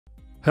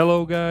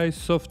Hello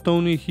guys,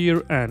 Tony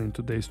here, and in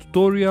today's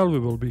tutorial we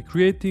will be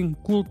creating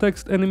cool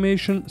text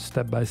animation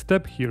step by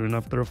step here in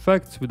After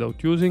Effects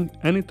without using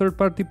any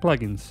third-party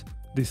plugins.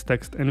 This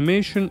text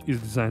animation is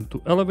designed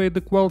to elevate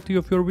the quality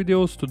of your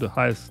videos to the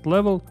highest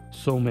level,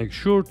 so make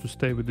sure to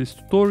stay with this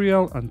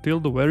tutorial until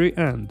the very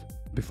end.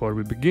 Before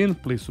we begin,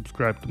 please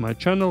subscribe to my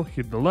channel,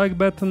 hit the like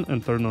button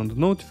and turn on the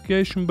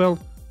notification bell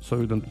so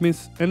you don't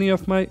miss any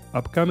of my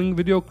upcoming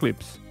video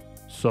clips.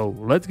 So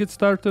let's get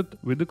started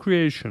with the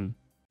creation.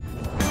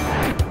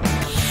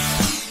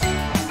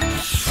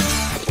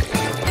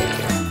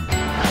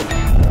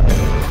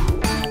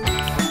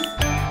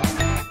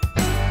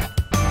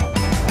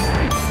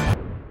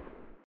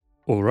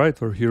 Alright,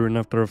 we're here in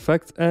After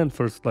Effects, and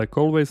first, like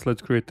always,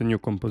 let's create a new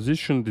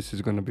composition. This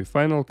is gonna be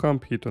Final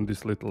Comp. Hit on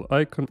this little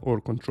icon or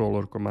Control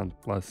or Command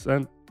plus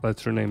N.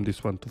 Let's rename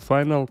this one to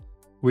Final.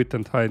 Width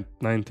and height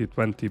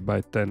 9020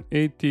 by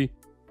 1080.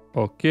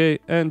 Okay,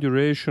 and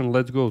duration,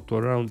 let's go to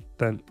around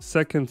 10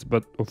 seconds,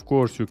 but of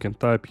course you can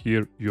type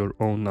here your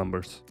own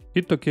numbers.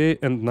 Hit OK,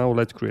 and now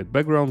let's create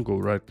background. Go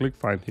right click,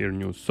 find here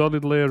new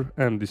solid layer,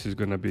 and this is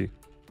gonna be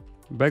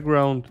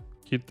background.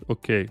 Hit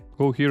OK.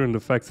 Go here in the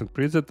effects and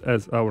preset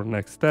as our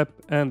next step,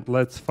 and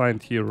let's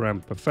find here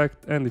ramp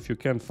effect. And if you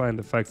can't find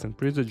effects and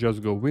preset,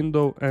 just go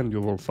window and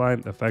you will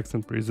find effects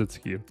and presets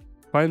here.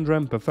 Find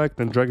ramp effect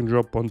and drag and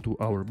drop onto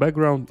our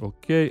background.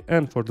 OK,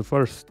 and for the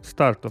first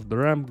start of the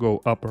ramp,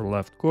 go upper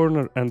left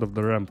corner, end of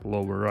the ramp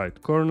lower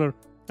right corner,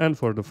 and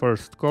for the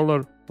first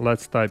color,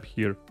 let's type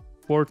here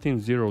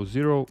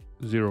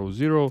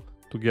 140000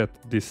 to get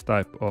this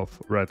type of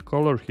red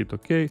color. Hit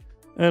OK.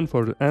 And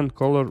for the end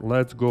color,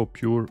 let's go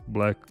pure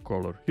black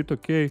color. Hit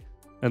OK.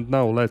 And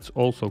now let's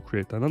also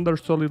create another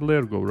solid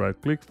layer. Go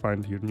right click,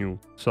 find here new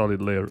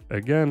solid layer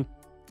again.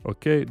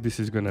 OK, this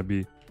is gonna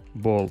be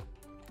ball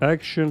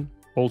action,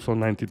 also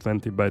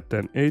 9020 by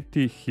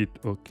 1080. Hit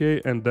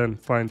OK, and then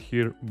find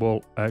here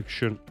ball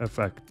action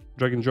effect.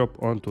 Drag and drop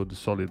onto the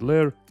solid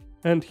layer,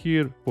 and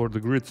here for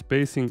the grid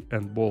spacing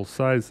and ball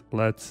size,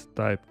 let's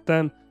type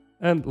 10.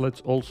 And let's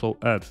also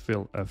add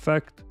fill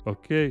effect,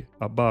 okay,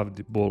 above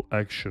the ball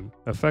action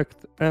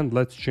effect, and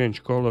let's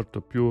change color to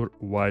pure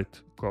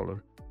white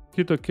color.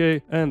 Hit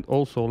OK, and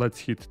also let's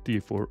hit T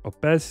for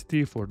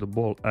opacity for the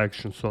ball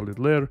action solid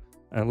layer,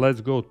 and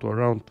let's go to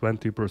around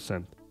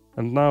 20%.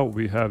 And now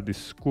we have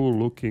this cool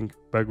looking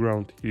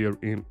background here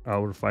in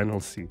our final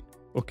scene.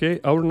 Okay,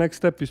 our next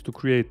step is to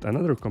create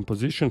another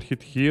composition.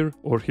 Hit here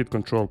or hit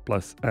Ctrl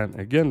plus N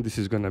again. This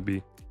is gonna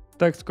be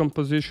text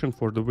composition.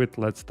 For the width,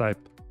 let's type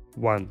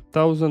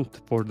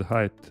 1000. For the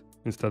height,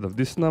 instead of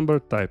this number,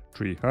 type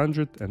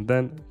 300 and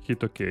then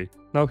hit OK.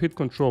 Now hit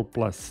Ctrl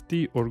plus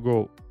T or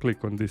go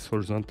click on this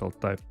horizontal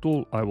type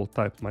tool. I will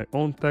type my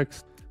own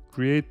text,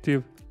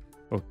 creative.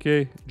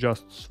 OK,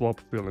 just swap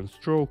fill and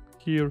stroke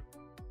here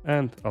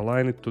and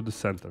align it to the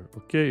center.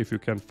 OK, if you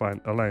can find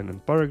align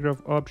and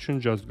paragraph option,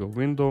 just go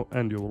window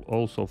and you will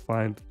also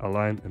find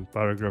align and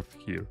paragraph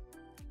here.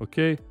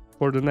 OK.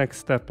 For the next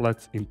step,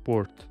 let's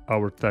import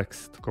our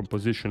text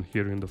composition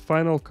here in the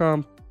Final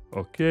Comp.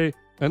 OK,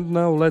 and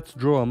now let's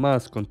draw a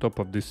mask on top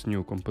of this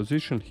new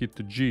composition.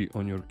 Hit G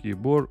on your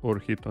keyboard or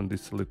hit on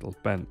this little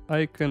pen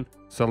icon,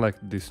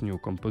 select this new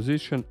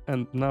composition,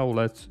 and now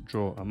let's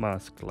draw a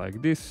mask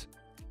like this.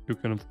 You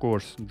can of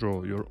course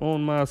draw your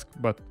own mask,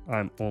 but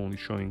I'm only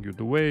showing you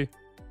the way.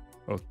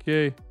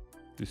 OK,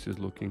 this is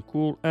looking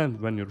cool,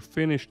 and when you're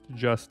finished,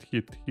 just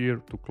hit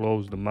here to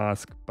close the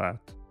mask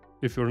path.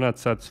 If you're not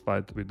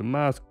satisfied with the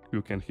mask,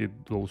 you can hit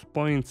those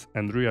points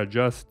and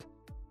readjust,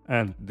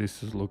 and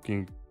this is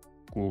looking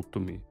cool to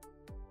me.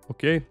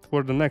 Okay,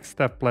 for the next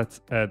step, let's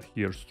add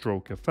here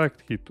stroke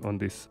effect. Hit on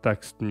this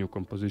text new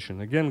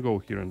composition again, go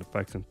here in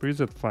effects and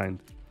preset,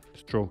 find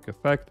stroke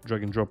effect,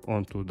 drag and drop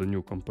onto the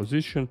new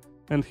composition,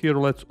 and here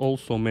let's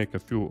also make a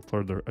few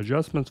further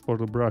adjustments. For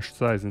the brush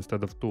size,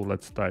 instead of 2,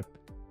 let's type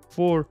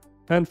 4,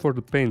 and for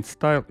the paint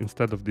style,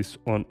 instead of this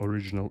on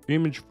original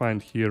image,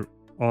 find here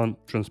on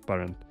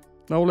transparent.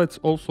 Now let's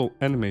also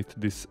animate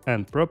this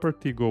end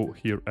property. Go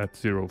here at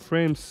 0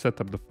 frames,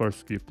 set up the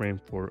first keyframe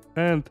for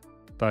end,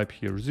 type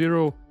here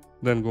 0,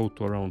 then go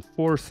to around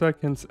 4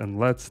 seconds and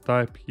let's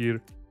type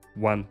here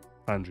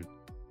 100.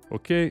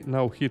 Okay,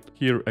 now hit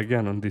here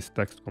again on this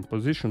text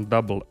composition,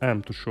 double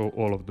M to show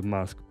all of the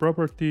mask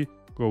property.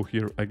 Go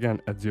here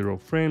again at 0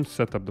 frames,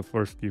 set up the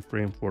first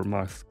keyframe for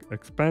mask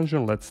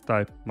expansion, let's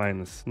type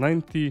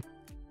 -90.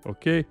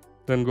 Okay,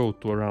 then go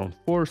to around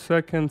 4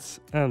 seconds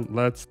and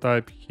let's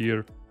type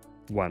here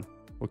 1.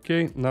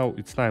 Okay, now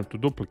it's time to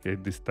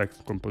duplicate this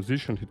text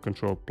composition. Hit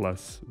Ctrl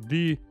plus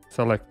D,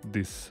 select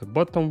this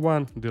bottom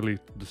one,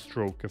 delete the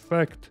stroke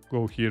effect,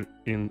 go here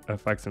in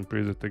effects and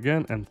preset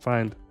again and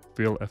find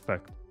fill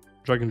effect.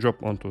 Drag and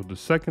drop onto the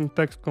second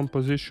text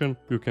composition.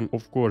 You can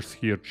of course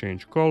here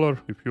change color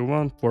if you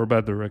want. For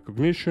better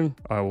recognition,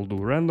 I will do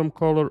random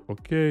color.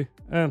 Okay,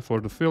 and for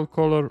the fill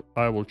color,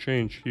 I will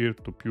change here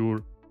to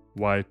pure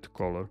white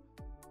color.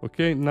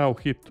 Okay, now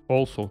hit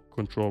also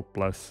Ctrl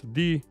plus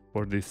D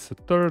for this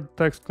third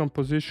text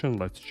composition.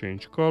 Let's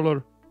change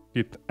color.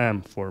 hit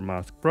M for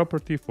mask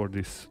property for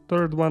this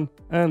third one,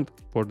 and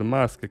for the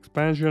mask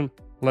expansion,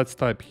 let's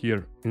type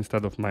here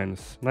instead of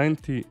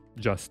 -90,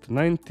 just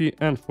 90,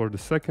 and for the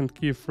second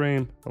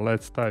keyframe,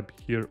 let's type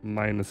here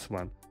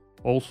 -1.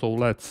 Also,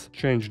 let's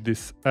change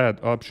this add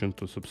option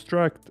to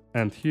subtract,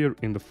 and here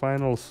in the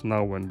finals,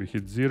 now when we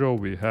hit 0,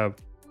 we have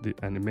the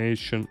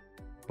animation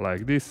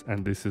like this,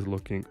 and this is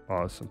looking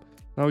awesome.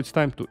 Now it's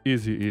time to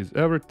easy ease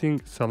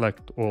everything.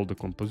 Select all the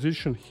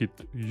composition,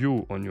 hit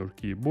U on your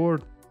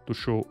keyboard to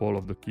show all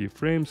of the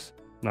keyframes.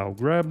 Now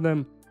grab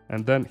them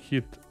and then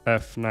hit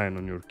F9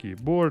 on your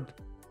keyboard,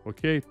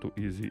 okay, to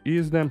easy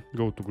ease them.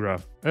 Go to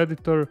graph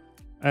editor,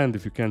 and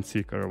if you can't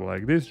see curve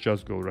like this,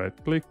 just go right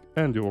click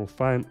and you will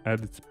find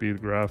edit speed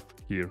graph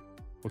here.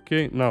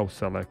 Okay, now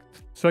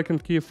select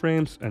second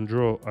keyframes and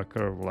draw a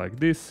curve like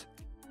this.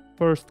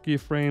 First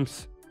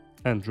keyframes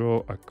and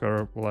draw a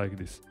curve like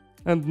this.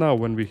 And now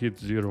when we hit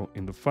 0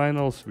 in the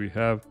finals, we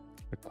have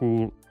a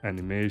cool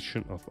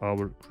animation of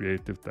our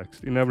creative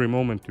text. In every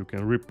moment you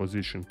can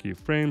reposition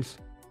keyframes,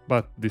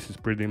 but this is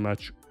pretty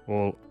much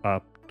all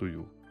up to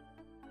you.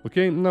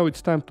 Okay, now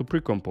it's time to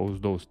pre-compose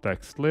those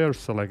text layers.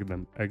 Select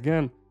them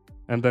again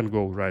and then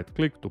go right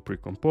click to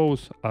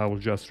pre-compose. I will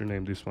just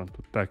rename this one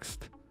to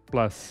text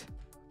plus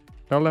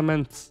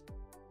elements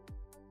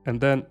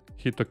and then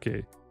hit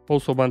OK.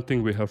 Also, one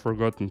thing we have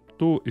forgotten to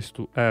do is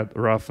to add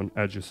roughen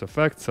edges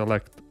effect.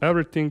 Select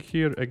everything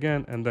here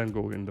again and then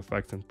go in the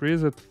effects and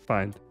preset,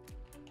 find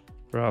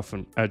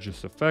roughen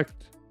edges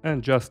effect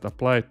and just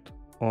apply it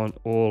on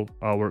all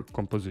our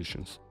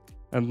compositions.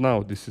 And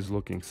now this is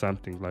looking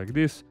something like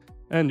this.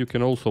 And you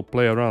can also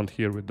play around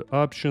here with the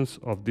options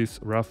of this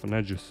roughen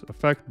edges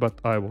effect,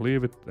 but I will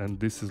leave it, and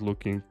this is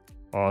looking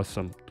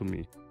awesome to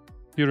me.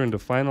 Here in the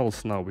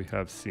finals, now we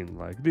have seen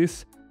like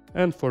this.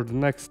 And for the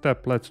next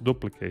step, let's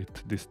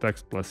duplicate this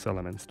text plus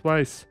elements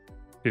twice.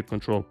 Hit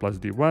Ctrl plus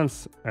D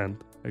once, and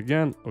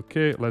again,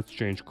 okay, let's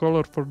change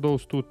color for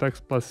those two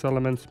text plus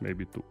elements,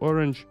 maybe to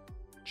orange.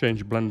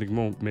 Change blending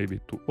mode maybe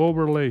to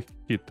overlay,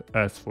 hit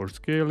S for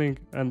scaling,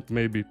 and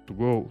maybe to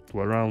go to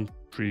around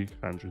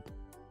 300.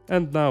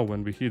 And now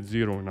when we hit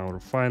 0 in our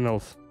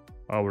finals,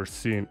 our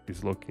scene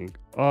is looking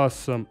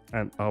awesome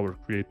and our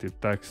creative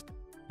text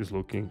is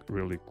looking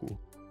really cool.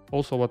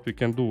 Also, what we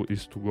can do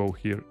is to go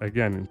here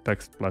again in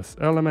text plus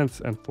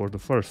elements, and for the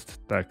first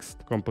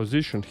text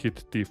composition,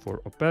 hit T for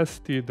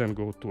opacity, then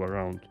go to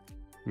around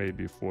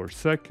maybe 4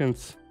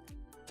 seconds,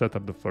 set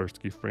up the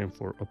first keyframe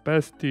for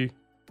opacity,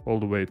 all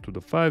the way to the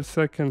 5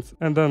 seconds,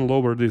 and then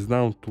lower this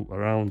down to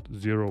around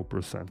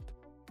 0%.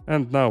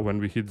 And now when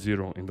we hit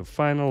 0 in the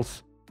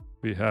finals,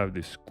 we have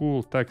this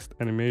cool text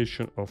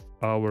animation of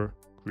our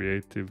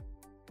creative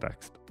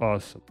text.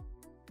 Awesome.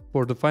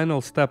 For the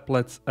final step,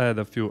 let's add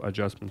a few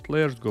adjustment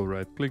layers. Go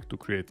right click to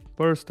create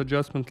first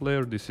adjustment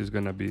layer. This is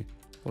gonna be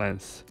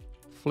lens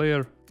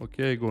flare.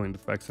 Okay, go in the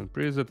effects and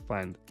preset,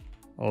 find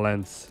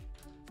lens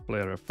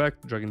flare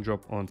effect, drag and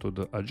drop onto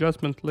the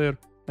adjustment layer.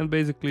 And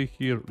basically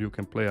here you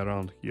can play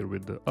around here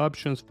with the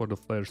options. For the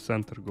flare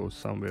center, go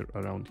somewhere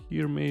around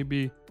here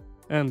maybe.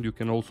 And you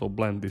can also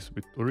blend this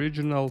with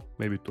original,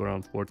 maybe to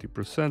around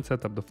 40%,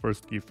 set up the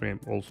first keyframe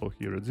also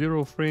here at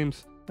 0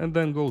 frames, and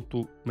then go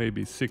to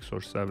maybe 6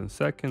 or 7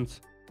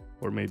 seconds,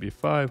 or maybe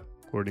 5,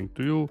 according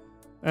to you.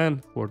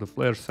 And for the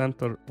flare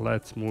center,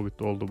 let's move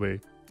it all the way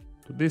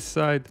to this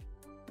side.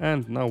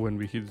 And now when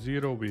we hit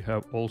 0, we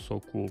have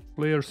also cool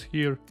flares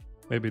here.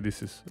 Maybe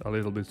this is a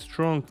little bit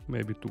strong,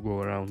 maybe to go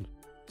around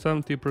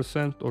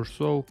 70% or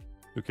so.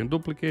 You can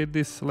duplicate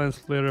this lens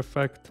flare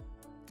effect.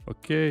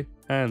 Okay,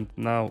 and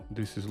now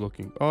this is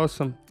looking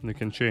awesome. You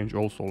can change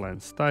also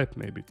lens type,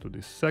 maybe to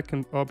this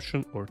second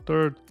option or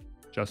third.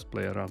 Just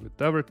play around with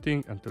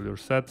everything until you're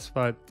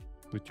satisfied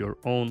with your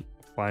own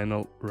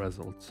final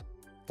results.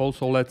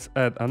 Also, let's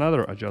add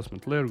another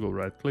adjustment layer. Go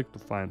right click to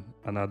find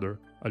another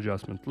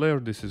adjustment layer.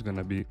 This is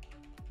gonna be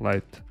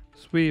light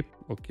sweep.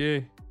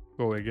 Okay,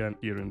 go again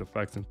here in the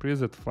effects and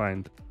preset,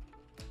 find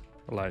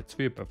light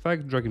sweep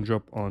effect, drag and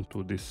drop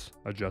onto this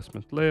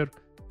adjustment layer.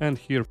 And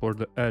here for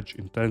the edge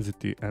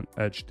intensity and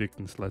edge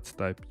thickness, let's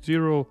type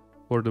 0.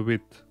 For the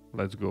width,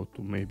 let's go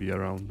to maybe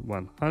around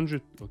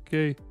 100.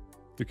 Okay,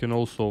 you can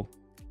also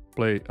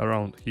play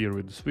around here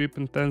with the sweep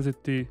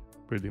intensity,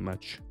 pretty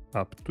much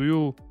up to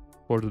you.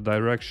 For the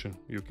direction,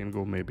 you can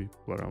go maybe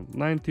to around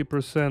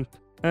 90%.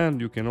 And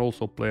you can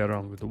also play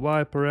around with the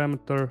Y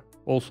parameter.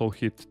 Also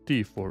hit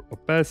T for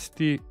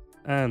opacity,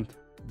 and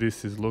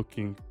this is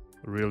looking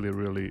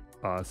really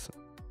awesome.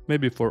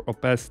 Maybe for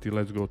opacity,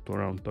 let's go to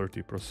around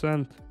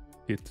 30%,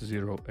 hit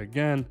 0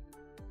 again,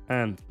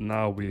 and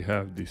now we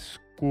have this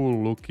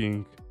cool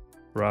looking,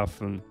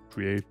 roughened,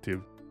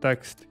 creative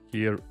text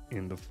here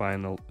in the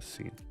final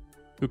scene.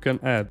 You can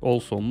add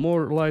also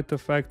more light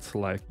effects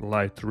like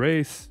light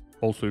rays.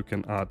 Also you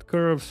can add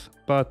curves,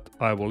 but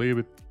I will leave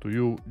it to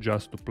you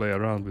just to play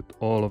around with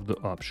all of the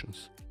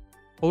options.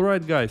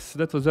 Alright guys,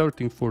 that was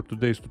everything for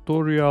today's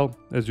tutorial.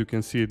 As you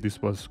can see, this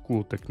was a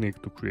cool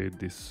technique to create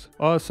this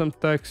awesome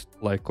text.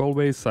 Like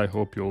always, I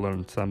hope you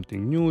learned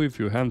something new. If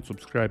you haven't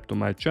subscribed to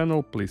my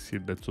channel, please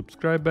hit that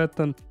subscribe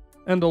button.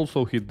 and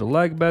also hit the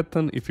like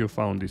button if you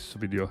found this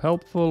video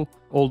helpful.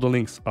 All the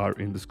links are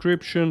in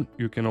description.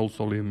 You can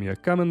also leave me a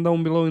comment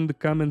down below in the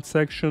comment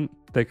section.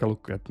 Take a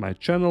look at my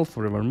channel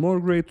for even more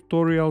great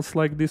tutorials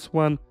like this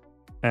one.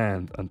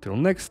 And until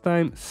next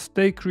time,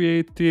 stay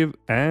creative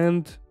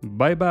and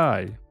bye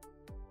bye!